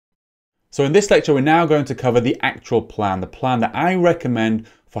So in this lecture, we're now going to cover the actual plan, the plan that I recommend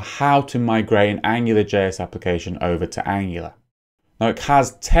for how to migrate an AngularJS application over to Angular. Now it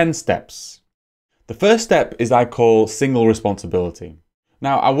has 10 steps. The first step is I call single responsibility.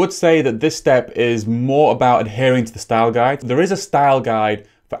 Now I would say that this step is more about adhering to the style guide. There is a style guide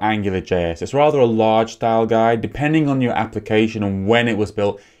for AngularJS. It's rather a large style guide. Depending on your application and when it was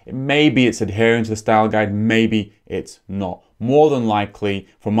built, maybe it's adhering to the style guide, maybe it's not. More than likely,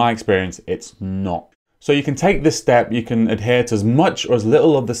 from my experience, it's not. So you can take this step, you can adhere to as much or as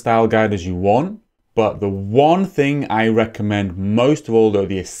little of the style guide as you want, but the one thing I recommend most of all, though,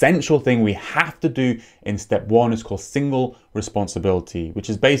 the essential thing we have to do in step one is called single responsibility, which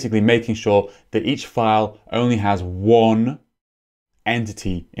is basically making sure that each file only has one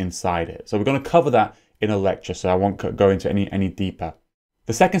entity inside it. So we're going to cover that in a lecture, so I won't go into any deeper.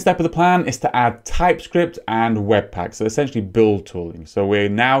 The second step of the plan is to add TypeScript and Webpack, so essentially build tooling. So we're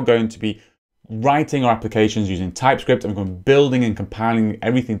now going to be writing our applications using TypeScript and we're going to be building and compiling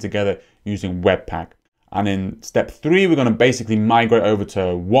everything together using Webpack. And in step 3, we're going to basically migrate over to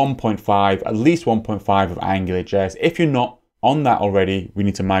 1.5, at least 1.5 of AngularJS. If you're not on that already, we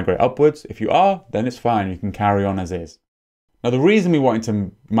need to migrate upwards. If you are, then it's fine. You can carry on as is. Now, the reason we wanted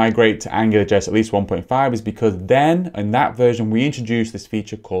to migrate to AngularJS at least 1.5 is because then, in that version, we introduced this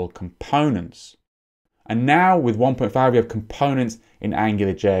feature called components. And now with 1.5, we have components in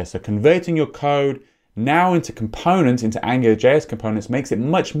AngularJS. So converting your code now into components, into AngularJS components, makes it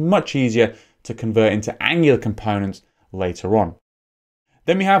much easier to convert into Angular components later on.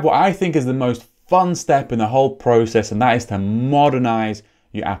 Then we have what I think is the most fun step in the whole process, and that is to modernize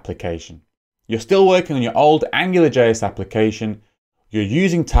your application. You're still working on your old AngularJS application. You're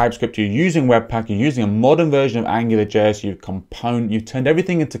using TypeScript, you're using Webpack, you're using a modern version of AngularJS, you've turned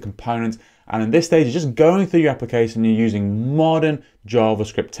everything into components, and in this stage, you're just going through your application, you're using modern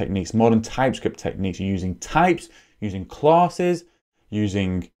JavaScript techniques, modern TypeScript techniques, you're using types, using classes,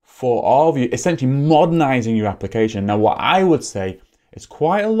 using for of, you're essentially modernizing your application. Now, what I would say is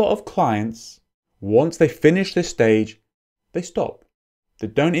quite a lot of clients, once they finish this stage, they stop. They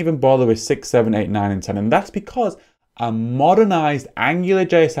don't even bother with 6, 7, 8, 9, and 10. And that's because a modernized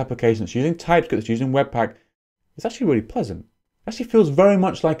AngularJS application that's using TypeScript, that's using Webpack, is actually really pleasant. It actually feels very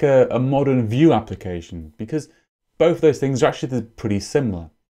much like a modern Vue application because both of those things are actually pretty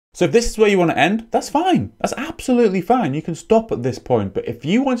similar. So if this is where you want to end, that's fine. That's absolutely fine. You can stop at this point. But if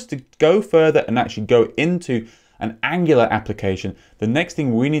you wanted to go further and actually go into an Angular application, the next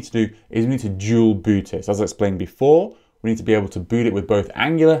thing we need to do is we need to dual boot it. So as I explained before, we need to be able to boot it with both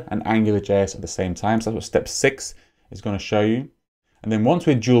Angular and AngularJS at the same time. So that's what step 6 is going to show you. And then once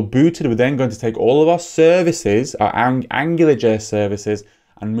we're dual booted, we're then going to take all of our services, our AngularJS services,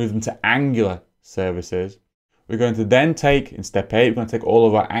 and move them to Angular services. We're going to then take, in step 8, we're going to take all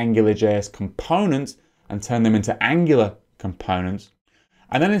of our AngularJS components and turn them into Angular components.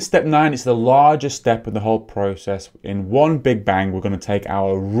 And then in step 9, it's the largest step in the whole process. In one big bang, we're going to take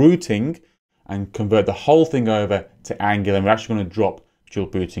our routing and convert the whole thing over to Angular. And we're actually going to drop dual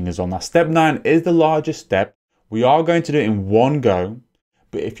booting as well. Now, step 9 is the largest step. We are going to do it in one go.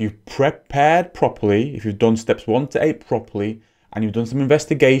 But if you've prepared properly, if you've done steps 1 to 8 properly, and you've done some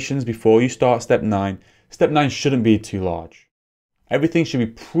investigations before you start step 9 shouldn't be too large. Everything should be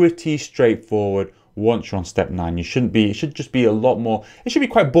pretty straightforward once you're on step 9. It should just be a lot more, it should be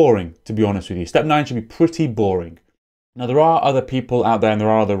quite boring, to be honest with you. Step 9 should be pretty boring. Now, there are other people out there and there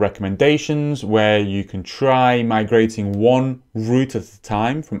are other recommendations where you can try migrating one route at a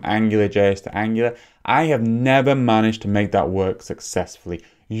time from AngularJS to Angular. I have never managed to make that work successfully.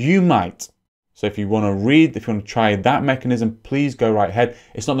 You might. So if you want to try that mechanism, please go right ahead.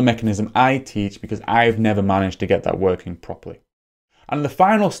 It's not the mechanism I teach because I've never managed to get that working properly. And the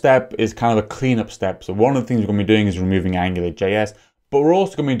final step is kind of a cleanup step. So one of the things we're going to be doing is removing AngularJS. But we're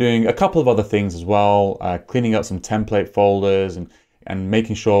also going to be doing a couple of other things as well, cleaning up some template folders and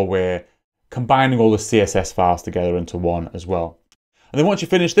making sure we're combining all the CSS files together into one as well. And then once you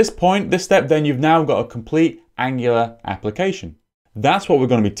finish this step, then you've now got a complete Angular application. That's what we're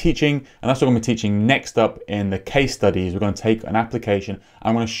going to be teaching, and that's what we're going to be teaching next up in the case studies. We're going to take an application, and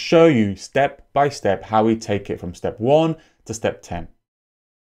I'm going to show you step by step how we take it from step 1 to step 10.